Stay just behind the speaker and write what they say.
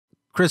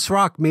Chris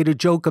Rock made a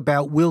joke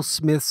about Will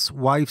Smith's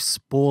wife's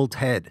bald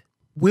head.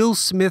 Will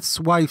Smith's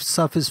wife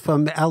suffers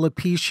from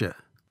alopecia,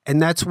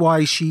 and that's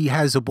why she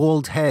has a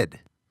bald head.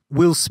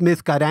 Will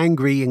Smith got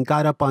angry and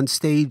got up on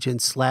stage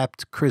and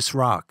slapped Chris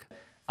Rock.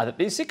 That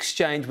this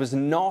exchange was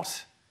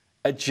not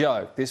a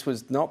joke. This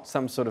was not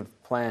some sort of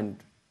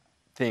planned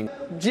thing.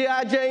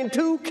 G.I. Jane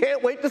 2,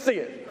 can't wait to see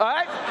it, all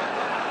right?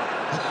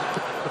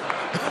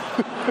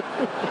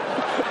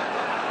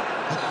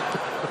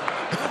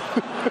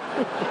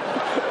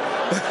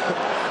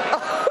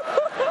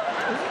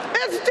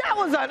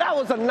 That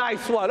was a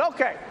nice one.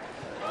 Okay.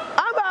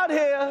 I'm out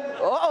here.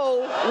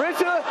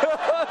 Richard.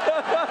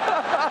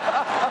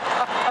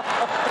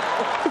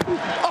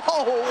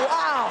 Oh,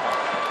 wow.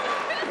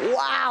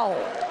 Wow.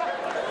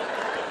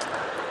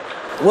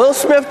 Will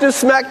Smith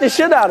just smacked the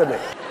shit out of me.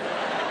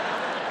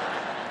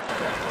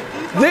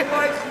 Keep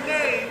my wife's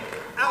name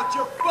out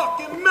your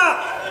fucking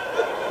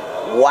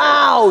mouth.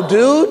 Wow,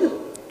 dude.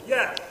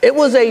 Yeah. It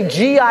was a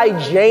G.I.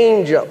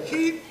 Jane joke.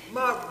 Keep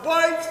my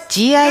wife's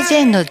G.I. ジ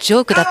ェーンのジ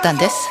ョークだったん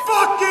です。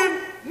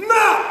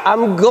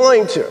 I'm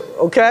going to,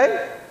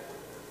 okay?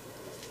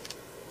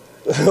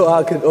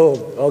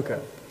 Okay.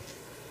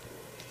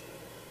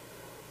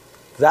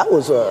 That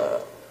was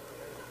a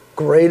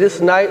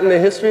greatest night in the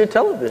history of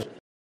television.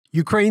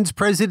 Ukraine's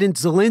President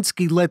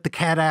Zelensky let the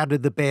cat out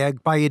of the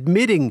bag by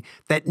admitting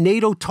that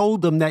NATO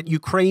told him that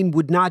Ukraine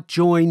would not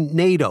join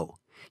NATO.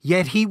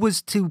 Yet he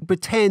was to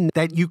pretend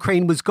that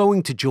Ukraine was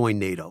going to join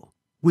NATO,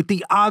 with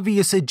the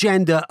obvious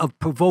agenda of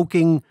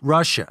provoking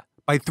Russia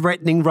by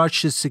threatening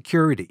Russia's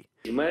security.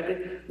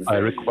 I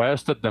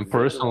requested them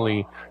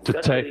personally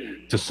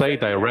to say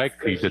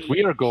directly that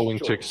we are going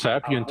to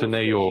accept you into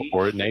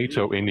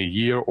NATO in a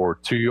year or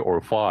 2 or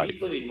 5.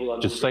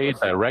 Just say it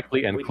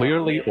directly and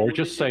clearly, or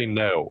just say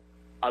no.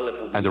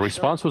 And the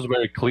response was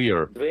very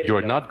clear. You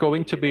are not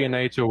going to be a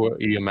NATO or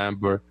EU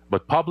member,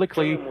 but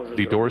publicly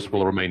the doors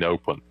will remain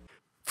open.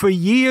 For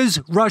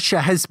years,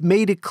 Russia has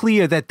made it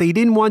clear that they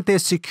didn't want their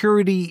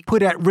security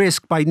put at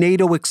risk by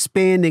NATO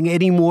expanding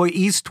any more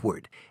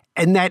eastward,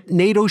 and that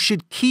NATO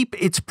should keep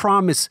its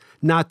promise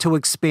not to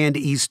expand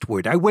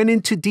eastward. I went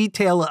into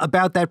detail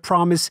about that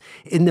promise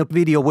in the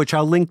video, which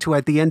I'll link to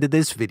at the end of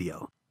this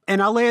video.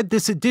 And I'll add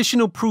this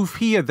additional proof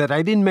here that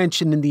I didn't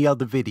mention in the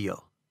other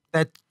video,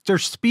 that Der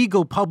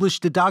Spiegel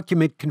published a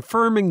document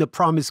confirming the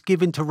promise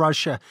given to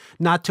Russia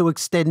not to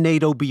extend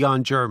NATO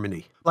beyond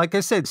Germany. Like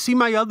I said, see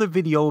my other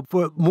video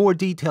for more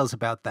details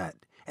about that.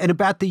 And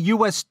about the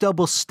U.S.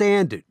 double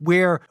standard,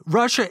 where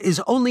Russia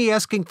is only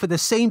asking for the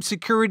same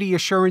security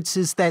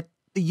assurances that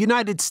the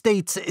United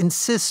States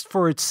insists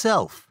for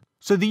itself.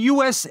 So the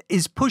U.S.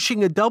 is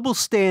pushing a double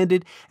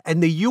standard,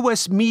 and the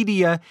U.S.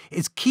 media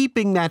is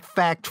keeping that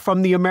fact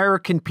from the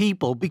American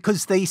people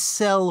because they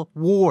sell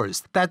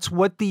wars. That's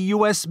what the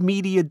U.S.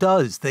 media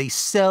does. They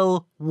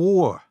sell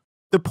war.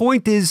 The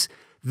point is,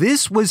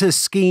 this was a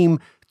scheme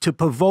to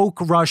provoke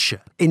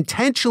Russia,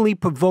 intentionally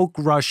provoke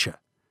Russia.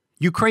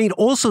 Ukraine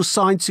also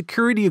signed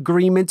security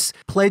agreements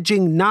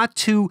pledging not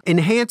to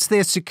enhance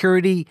their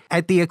security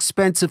at the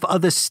expense of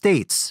other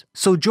states.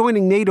 So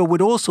joining NATO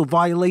would also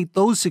violate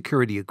those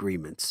security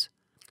agreements.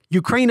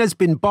 Ukraine has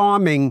been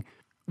bombing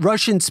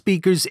Russian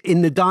speakers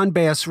in the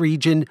Donbass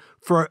region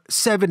for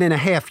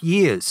 7.5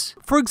 years.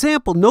 For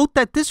example, note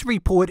that this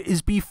report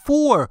is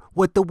before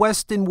what the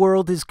Western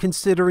world is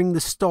considering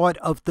the start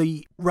of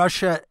the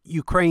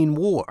Russia-Ukraine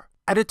war.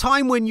 At a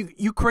time when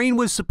Ukraine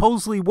was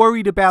supposedly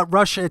worried about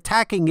Russia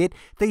attacking it,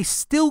 they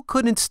still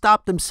couldn't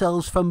stop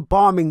themselves from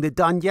bombing the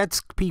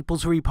Donetsk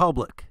People's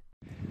Republic.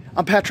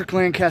 I'm Patrick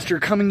Lancaster,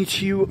 coming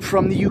to you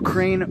from the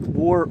Ukraine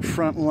war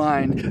front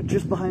line.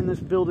 Just behind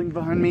this building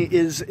behind me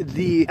is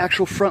the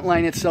actual front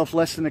line itself,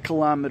 less than a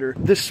kilometer.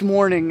 This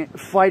morning,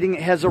 fighting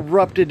has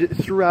erupted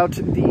throughout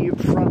the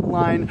front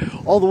line,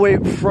 all the way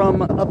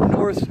from up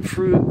north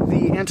through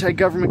the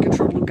anti-government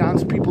controlled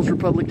Lugansk People's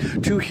Republic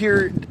to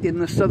here in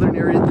the southern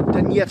area, the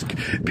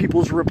Donetsk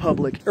People's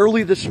Republic.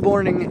 Early this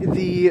morning,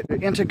 the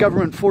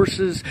anti-government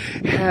forces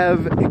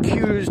have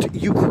accused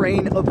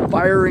Ukraine of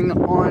firing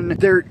on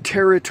their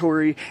territory,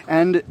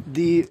 and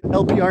the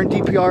LPR and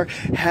DPR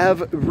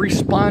have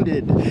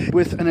responded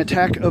with an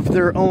attack of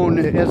their own,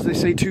 as they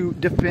say, to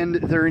defend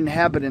their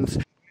inhabitants.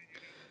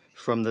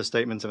 From the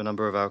statements of a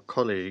number of our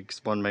colleagues,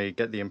 one may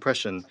get the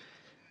impression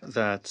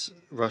that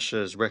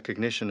Russia's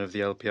recognition of the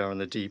LPR and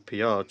the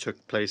DPR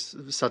took place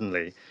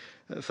suddenly,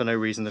 for no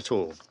reason at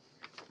all.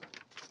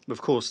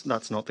 Of course,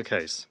 that's not the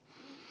case.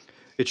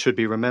 It should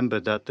be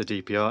remembered that the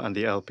DPR and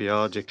the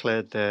LPR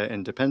declared their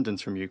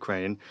independence from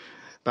Ukraine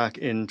back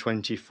in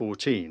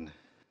 2014.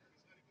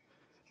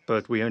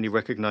 But we only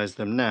recognize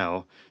them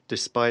now,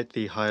 despite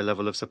the high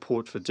level of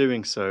support for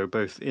doing so,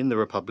 both in the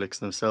republics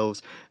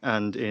themselves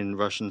and in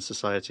Russian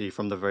society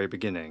from the very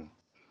beginning.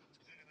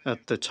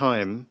 At the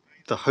time,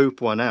 the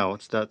hope won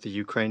out that the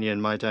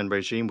Ukrainian Maidan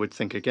regime would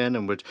think again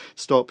and would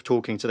stop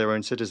talking to their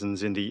own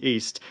citizens in the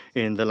east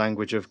in the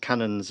language of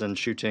cannons and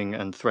shooting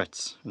and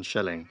threats and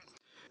shelling.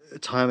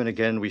 time and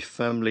again, we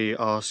firmly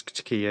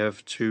asked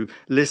Kiev to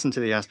listen to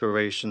the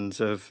aspirations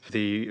of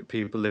the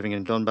people living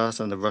in Donbass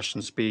and the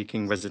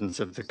Russian-speaking residents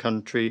of the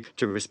country,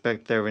 to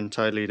respect their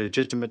entirely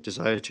legitimate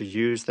desire to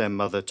use their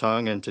mother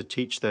tongue and to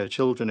teach their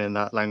children in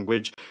that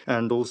language,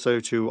 and also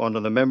to honor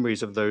the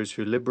memories of those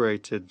who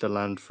liberated the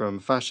land from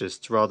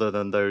fascists rather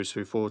than those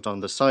who fought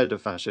on the side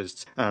of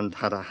fascists and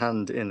had a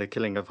hand in the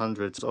killing of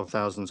hundreds of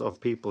thousands of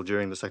people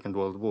during the Second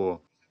World War.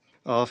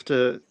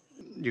 After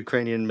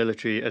Ukrainian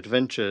military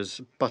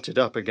adventures butted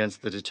up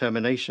against the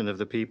determination of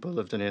the people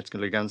of Donetsk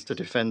and Lugansk to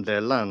defend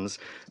their lands,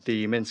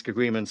 the Minsk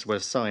agreements were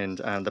signed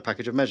and the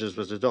package of measures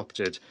was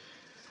adopted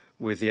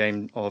with the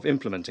aim of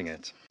implementing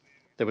it.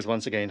 There was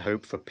once again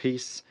hope for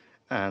peace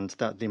and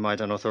that the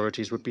Maidan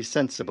authorities would be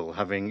sensible,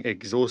 having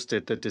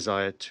exhausted the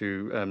desire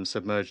to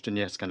submerge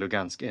Donetsk and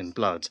Lugansk in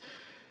blood.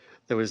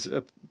 There was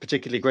a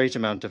particularly great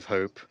amount of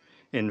hope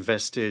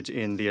invested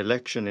in the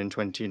election in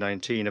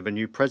 2019 of a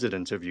new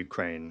president of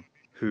Ukraine,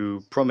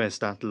 who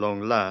promised at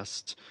long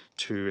last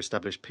to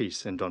establish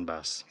peace in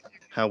Donbass.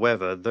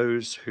 However,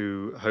 those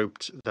who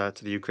hoped that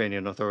the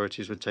Ukrainian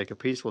authorities would take a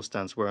peaceful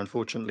stance were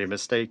unfortunately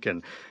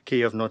mistaken.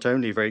 Kiev not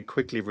only very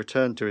quickly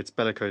returned to its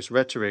bellicose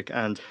rhetoric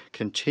and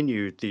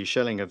continued the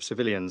shelling of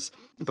civilians,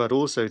 but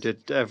also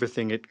did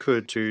everything it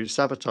could to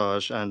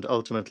sabotage and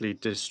ultimately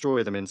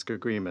destroy the Minsk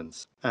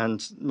agreements.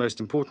 And most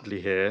importantly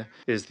here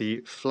is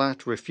the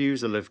flat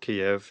refusal of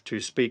Kiev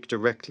to speak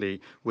directly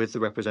with the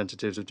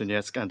representatives of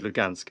Donetsk and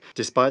Lugansk,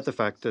 despite the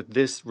fact that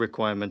this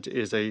requirement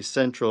is a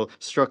central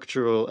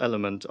structural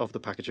element of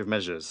the package of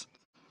measures.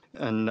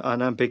 An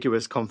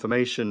unambiguous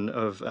confirmation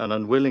of an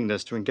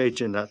unwillingness to engage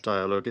in that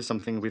dialogue is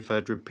something we've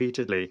heard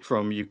repeatedly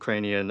from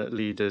Ukrainian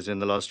leaders in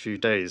the last few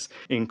days,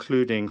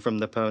 including from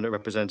the permanent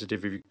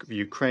representative of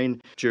Ukraine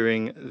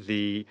during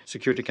the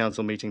Security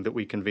Council meeting that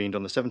we convened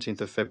on the 17th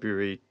of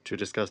February to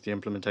discuss the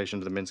implementation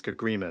of the Minsk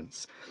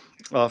agreements.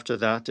 After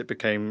that, it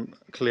became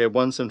clear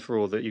once and for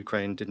all that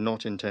Ukraine did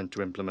not intend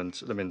to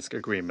implement the Minsk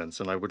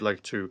agreements, and I would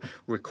like to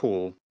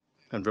recall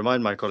and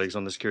remind my colleagues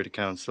on the Security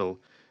Council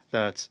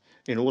that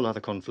in all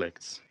other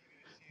conflicts,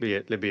 be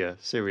it Libya,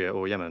 Syria,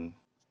 or Yemen,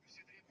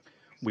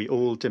 we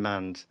all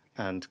demand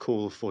and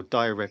call for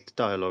direct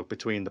dialogue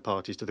between the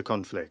parties to the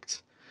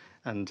conflict.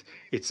 And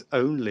it's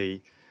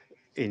only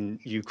in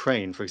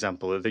Ukraine, for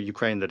example, the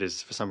Ukraine that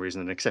is for some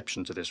reason an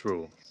exception to this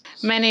rule.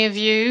 Many of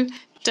you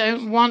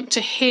don't want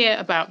to hear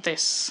about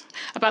this,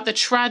 about the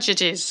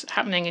tragedies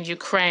happening in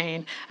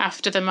Ukraine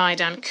after the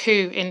Maidan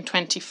coup in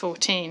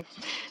 2014.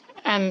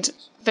 And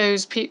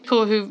those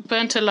people who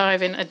burnt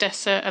alive in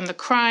Odessa and the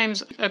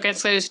crimes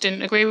against those who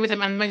didn't agree with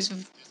them. And the most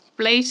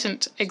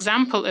blatant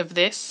example of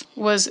this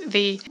was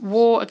the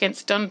war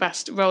against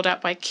Donbass rolled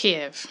out by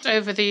Kiev.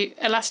 Over the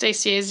last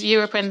 8 years,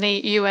 Europe and the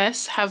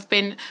US have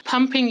been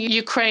pumping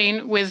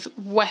Ukraine with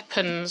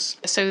weapons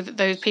so that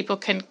those people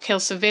can kill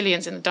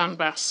civilians in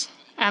Donbass.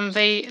 And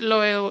the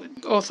loyal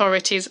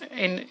authorities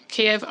in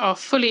Kiev are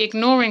fully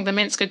ignoring the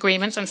Minsk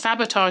agreements and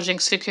sabotaging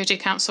Security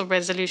Council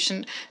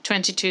Resolution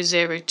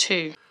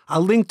 2202. I'll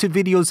link to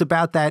videos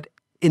about that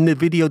in the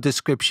video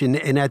description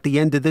and at the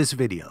end of this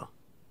video.